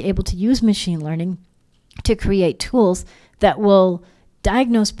going to be able to use machine learning to create tools that will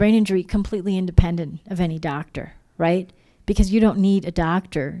diagnose brain injury completely independent of any doctor, right? Because you don't need a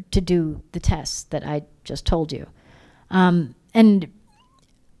doctor to do the tests that I just told you. And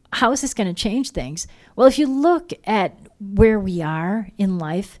how is this going to change things? Well, if you look at where we are in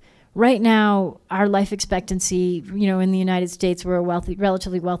life, right now, our life expectancy, in the United States, we're a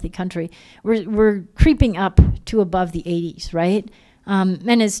relatively wealthy country. We're creeping up to above the 80s, right?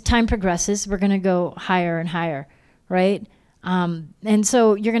 And as time progresses, we're going to go higher and higher, right? And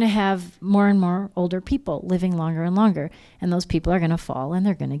so you're going to have more and more older people living longer and longer, and those people are going to fall and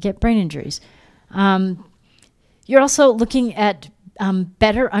they're going to get brain injuries. You're also looking at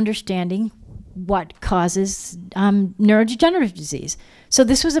better understanding what causes neurodegenerative disease. So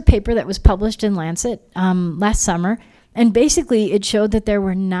this was a paper that was published in Lancet last summer, and basically it showed that there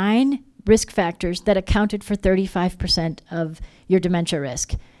were 9 risk factors that accounted for 35% of your dementia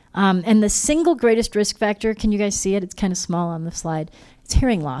risk. And the single greatest risk factor, can you guys see it? It's kind of small on the slide. It's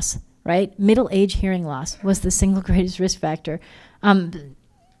hearing loss, right? Middle age hearing loss was the single greatest risk factor. Low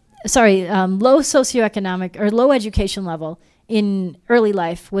socioeconomic or low education level in early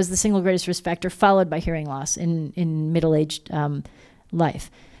life was the single greatest risk factor, followed by hearing loss in middle-aged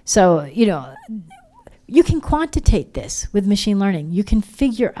life. So, you can quantitate this with machine learning. You can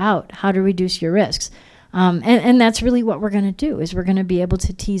figure out how to reduce your risks. And that's really what we're going to do, is we're going to be able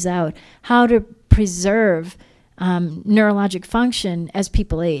to tease out how to preserve neurologic function as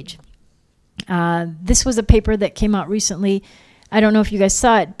people age. This was a paper that came out recently. I don't know if you guys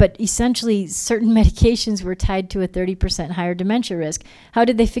saw it, but essentially certain medications were tied to a 30% higher dementia risk. How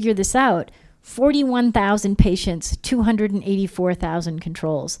did they figure this out? 41,000 patients, 284,000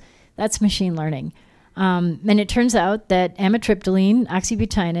 controls. That's machine learning. And it turns out that amitriptyline,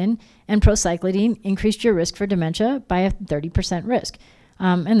 oxybutynin, and procyclidine increased your risk for dementia by a 30% risk.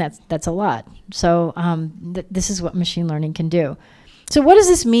 And that's a lot. So this is what machine learning can do. So what does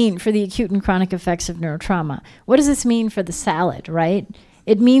this mean for the acute and chronic effects of neurotrauma? What does this mean for the salad, right?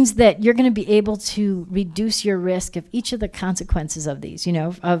 It means that you're going to be able to reduce your risk of each of the consequences of these,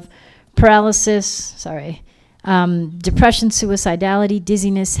 of paralysis, depression, suicidality,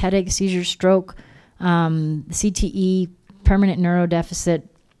 dizziness, headache, seizure, stroke, CTE, permanent neurodeficit.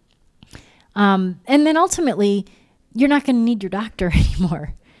 And then ultimately, you're not going to need your doctor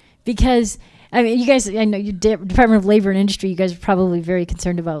anymore, because you guys, I know you Department of Labor and Industry, you guys are probably very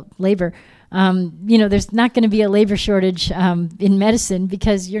concerned about labor. There's not going to be a labor shortage in medicine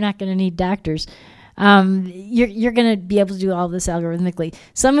because you're not going to need doctors. You're going to be able to do all this algorithmically.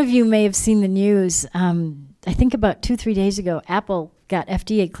 Some of you may have seen the news. I think about 2-3 days ago, Apple got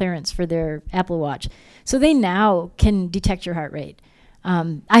FDA clearance for their Apple Watch. So they now can detect your heart rate.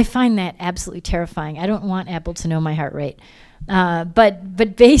 I find that absolutely terrifying. I don't want Apple to know my heart rate.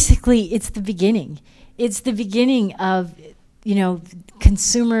 But basically, it's the beginning. It's the beginning of,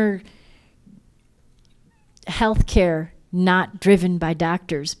 consumer healthcare not driven by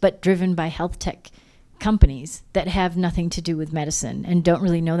doctors, but driven by health tech companies that have nothing to do with medicine and don't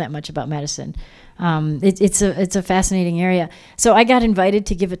really know that much about medicine. It's a fascinating area. So I got invited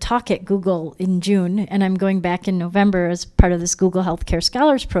to give a talk at Google in June, and I'm going back in November as part of this Google Healthcare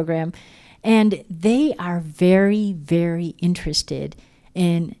Scholars Program. And they are very, very interested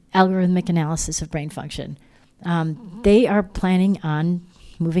in algorithmic analysis of brain function. They are planning on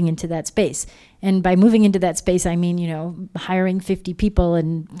moving into that space. And by moving into that space, I mean, hiring 50 people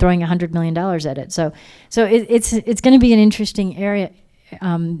and throwing $100 million at it. So it's going to be an interesting era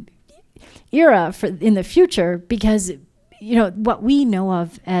for in the future, because what we know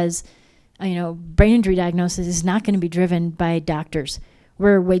of as brain injury diagnosis is not going to be driven by doctors.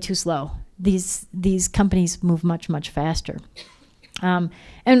 We're way too slow. These companies move much, much faster. And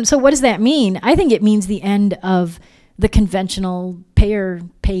so what does that mean? I think it means the end of the conventional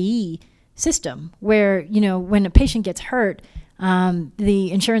payer-payee system, where, when a patient gets hurt,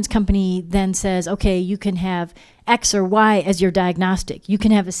 the insurance company then says, okay, you can have X or Y as your diagnostic. You can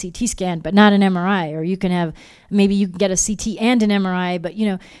have a CT scan, but not an MRI, or maybe you can get a CT and an MRI, but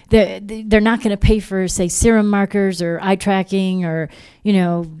they're not going to pay for, say, serum markers or eye tracking or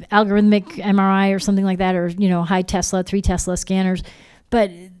algorithmic MRI or something like that, or high Tesla, 3 Tesla scanners.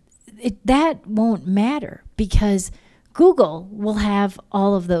 But that won't matter, because Google will have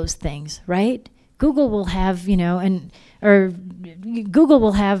all of those things, right? Google will have, Google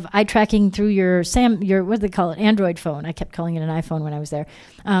will have eye tracking through your what do they call it? Android phone. I kept calling it an iPhone when I was there.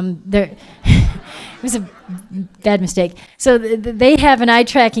 It was a bad mistake. So they have an eye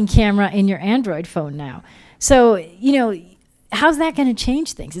tracking camera in your Android phone now. So, how's that going to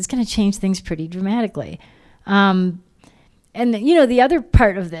change things? It's going to change things pretty dramatically. And the other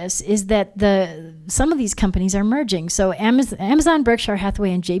part of this is that some of these companies are merging. So Amazon, Berkshire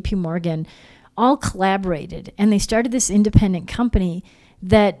Hathaway, and JP Morgan all collaborated, and they started this independent company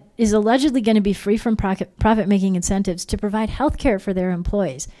that is allegedly going to be free from profit-making incentives to provide health care for their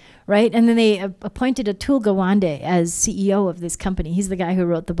employees, right? And then they appointed Atul Gawande as CEO of this company. He's the guy who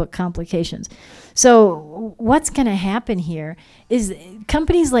wrote the book Complications. So what's going to happen here is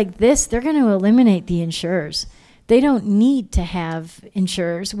companies like this, they're going to eliminate the insurers. They don't need to have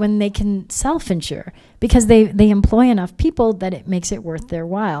insurers when they can self-insure, because they employ enough people that it makes it worth their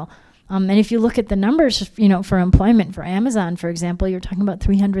while. And if you look at the numbers, for employment for Amazon, for example, you're talking about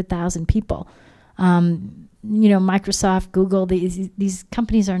 300,000 people. Microsoft, Google, these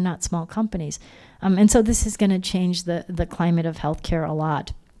companies are not small companies. And so this is going to change the climate of healthcare a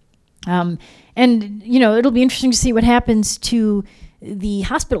lot. And it'll be interesting to see what happens to the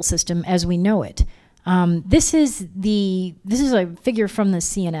hospital system as we know it. This is a figure from the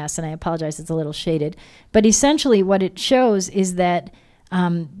CNS, and I apologize, it's a little shaded. But essentially what it shows is that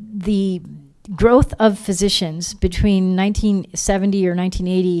the growth of physicians between 1970 or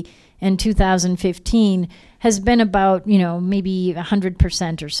 1980 and 2015 has been about, maybe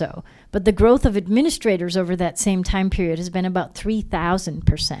 100% or so. But the growth of administrators over that same time period has been about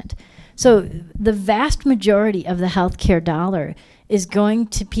 3,000%. So the vast majority of the healthcare dollar is going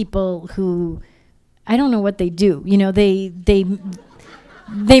to people who, I don't know what they do. They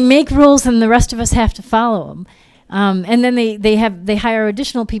make rules and the rest of us have to follow them. And then they hire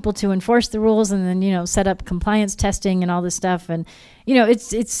additional people to enforce the rules, and then set up compliance testing and all this stuff. And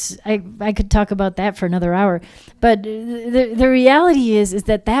I could talk about that for another hour. But the reality is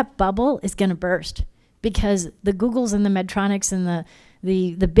that bubble is going to burst, because the Googles and the Medtronics and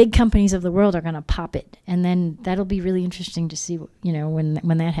the big companies of the world are going to pop it, and then that'll be really interesting to see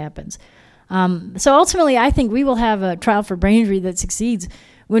when that happens. So ultimately, I think we will have a trial for brain injury that succeeds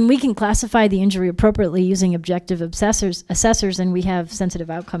when we can classify the injury appropriately using objective assessors, and we have sensitive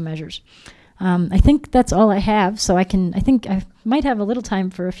outcome measures. I think that's all I have, so I think I might have a little time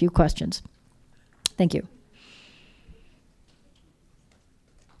for a few questions. Thank you.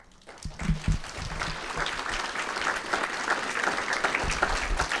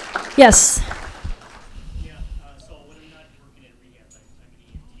 Yes. So when I'm not working at rehab, I'm an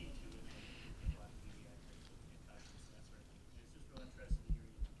EMT too, and a lot of pediatrics and concussions, that sort of thing. It's just real interesting to hear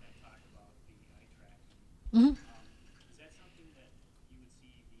you kind of talk about the eye tracking. Mm-hmm. Is that something that you would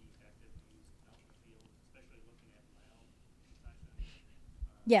see be effective to use out in the field, especially looking at mild concussions?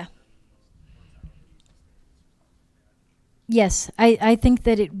 Yeah. Yes, I think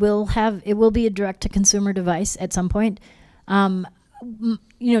that it will be a direct-to-consumer device at some point.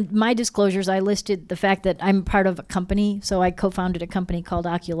 My disclosures, I listed the fact that I'm part of a company. So I co-founded a company called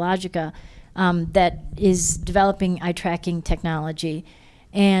Oculogica that is developing eye tracking technology.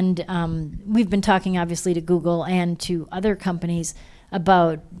 And we've been talking, obviously, to Google and to other companies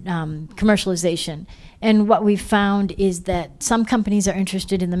about commercialization. And what we've found is that some companies are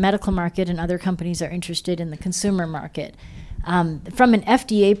interested in the medical market and other companies are interested in the consumer market. From an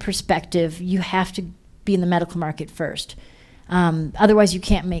FDA perspective, you have to be in the medical market first. Otherwise, you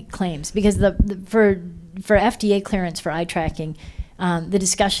can't make claims. Because for FDA clearance for eye tracking, the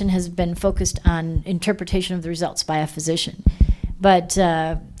discussion has been focused on interpretation of the results by a physician. But,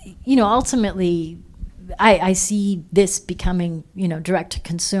 ultimately, I see this becoming, direct to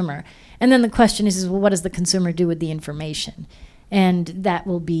consumer. And then the question is, well, what does the consumer do with the information? And that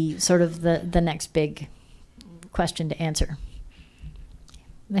will be sort of the next big question to answer.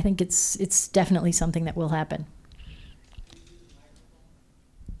 I think it's definitely something that will happen.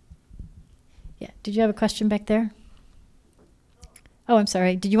 Yeah. Did you have a question back there? Oh, I'm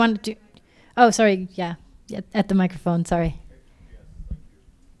sorry. Did you want to do? Oh, sorry. Yeah. At the microphone. Sorry.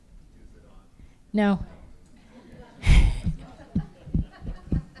 No. All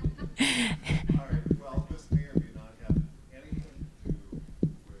right. Well, this may or may not have anything to do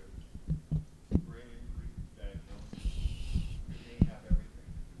with brain injury diagnosis. It may have everything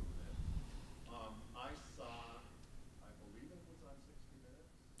to do with it. I saw, I believe it was on 60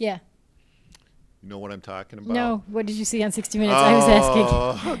 Minutes. Yeah. You know what I'm talking about? No. What did you see on 60 Minutes? I was asking.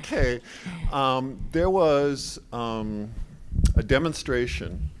 Okay. There was a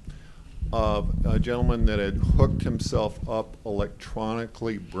demonstration of a gentleman that had hooked himself up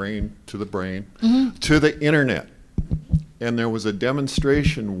electronically to the internet. And there was a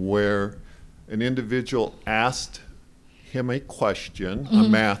demonstration where an individual asked him a question, a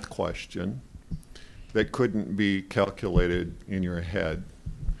math question, that couldn't be calculated in your head.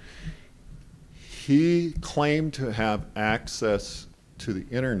 He claimed to have access to the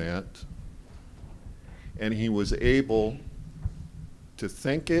internet, and he was able to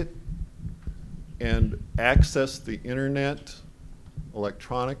think it and access the internet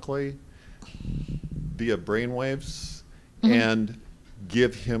electronically via brainwaves and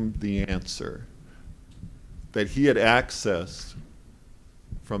give him the answer that he had accessed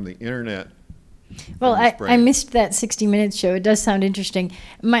from the internet. Well, I missed that 60 Minutes show. It does sound interesting.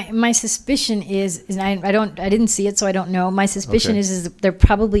 My suspicion is I didn't see it, so I don't know. My suspicion is they're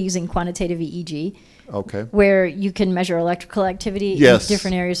probably using quantitative EEG. Okay. Where you can measure electrical activity in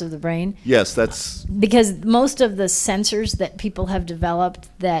different areas of the brain. Yes, that's... Because most of the sensors that people have developed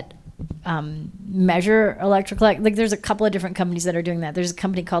that measure electrical... Like there's a couple of different companies that are doing that. There's a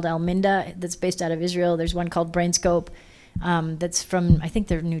company called Alminda that's based out of Israel. There's one called BrainScope that's from, I think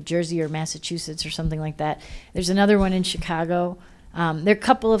they're New Jersey or Massachusetts or something like that. There's another one in Chicago. There are a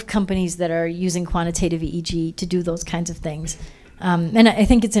couple of companies that are using quantitative EEG to do those kinds of things. And I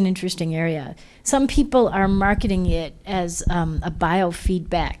think it's an interesting area. Some people are marketing it as a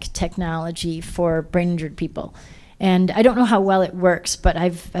biofeedback technology for brain-injured people. And I don't know how well it works, but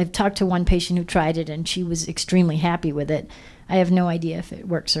I've talked to one patient who tried it, and she was extremely happy with it. I have no idea if it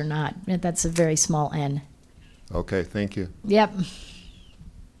works or not. That's a very small N. Okay, thank you. Yep.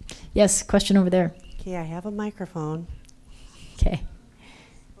 Yes, question over there. Okay, I have a microphone. Okay.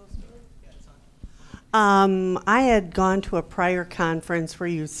 I had gone to a prior conference where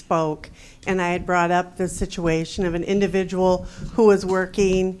you spoke, and I had brought up the situation of an individual who was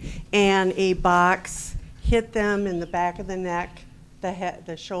working, and a box hit them in the back of the neck, the head,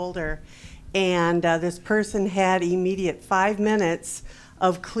 the shoulder, and this person had immediate 5 minutes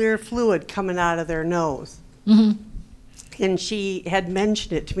of clear fluid coming out of their nose. And she had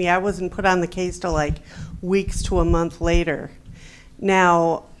mentioned it to me. I wasn't put on the case till like weeks to a month later.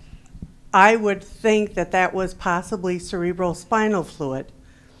 Now, I would think that that was possibly cerebral spinal fluid.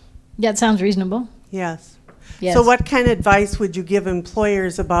 That sounds reasonable. Yes. Yes. So what kind of advice would you give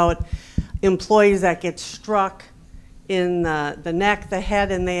employers about employees that get struck in the neck, the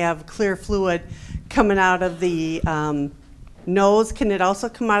head, and they have clear fluid coming out of the nose? Can it also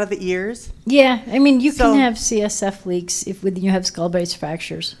come out of the ears? Yeah, I mean, you can have CSF leaks when you have skull base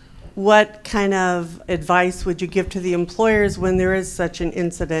fractures. What kind of advice would you give to the employers when there is such an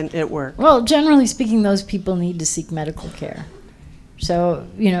incident at work? Well, generally speaking, those people need to seek medical care. So,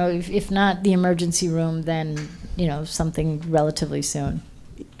 you know, if not the emergency room, then, you know, something relatively soon.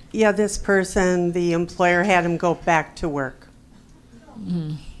 Yeah, this person, the employer had him go back to work.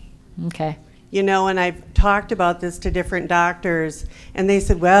 Okay. You know, and I've talked about this to different doctors, and they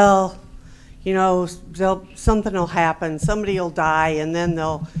said, well, you know, something will happen, somebody will die, and then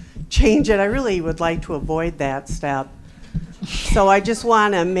they'll change it. I really would like to avoid that step. So I just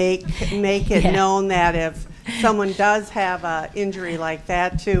want to make it Yeah. known that if someone does have an injury like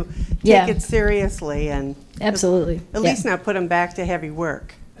that, to take Yeah. it seriously and Absolutely. at least not put them back to heavy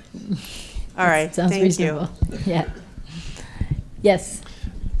work. All right, Sounds thank reasonable. Yeah. Yes.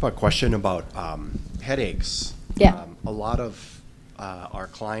 I have a question about headaches. Yeah. A lot of our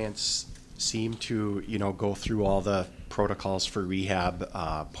clients seem to, go through all the protocols for rehab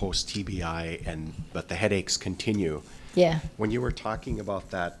post TBI, but the headaches continue. Yeah. When you were talking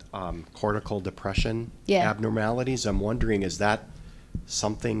about that cortical depression Yeah. abnormalities, I'm wondering, is that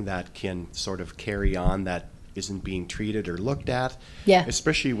something that can sort of carry on that isn't being treated or looked at? Yeah.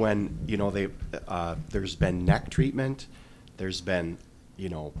 Especially when, there's been neck treatment, there's been,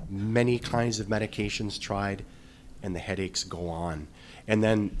 many kinds of medications tried, and the headaches go on. And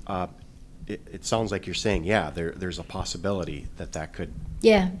then it sounds like you're saying, there's a possibility that could.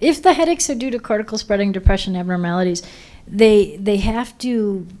 Yeah, if the headaches are due to cortical spreading depression abnormalities, they have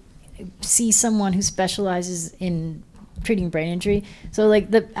to see someone who specializes in treating brain injury. So like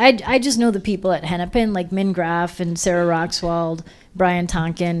I just know the people at Hennepin, like Min Graf and Sarah Roxwald, Brian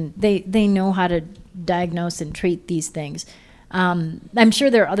Tonkin. They know how to diagnose and treat these things. I'm sure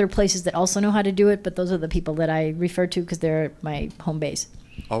there are other places that also know how to do it, but those are the people that I refer to because they're my home base.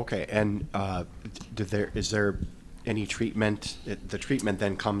 Okay, and is there any treatment? The treatment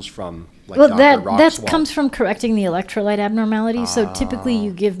then comes from Well, Dr. that Roxwald. comes from correcting the electrolyte abnormalities. So typically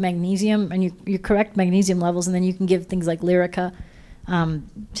you give magnesium and you correct magnesium levels, and then you can give things like Lyrica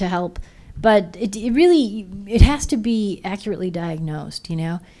to help. But it has to be accurately diagnosed,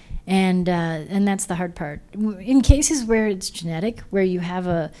 and that's the hard part. In cases where it's genetic, where you have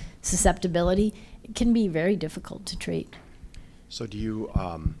a susceptibility, it can be very difficult to treat. So do you,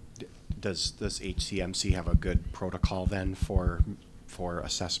 does HCMC have a good protocol then for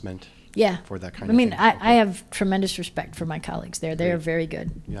assessment? Yeah. For that kind I of mean, thing? I have tremendous respect for my colleagues there. They are Great. very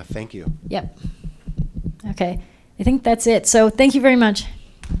good. Yeah, thank you. Yep. Okay. I think that's it. So thank you very much.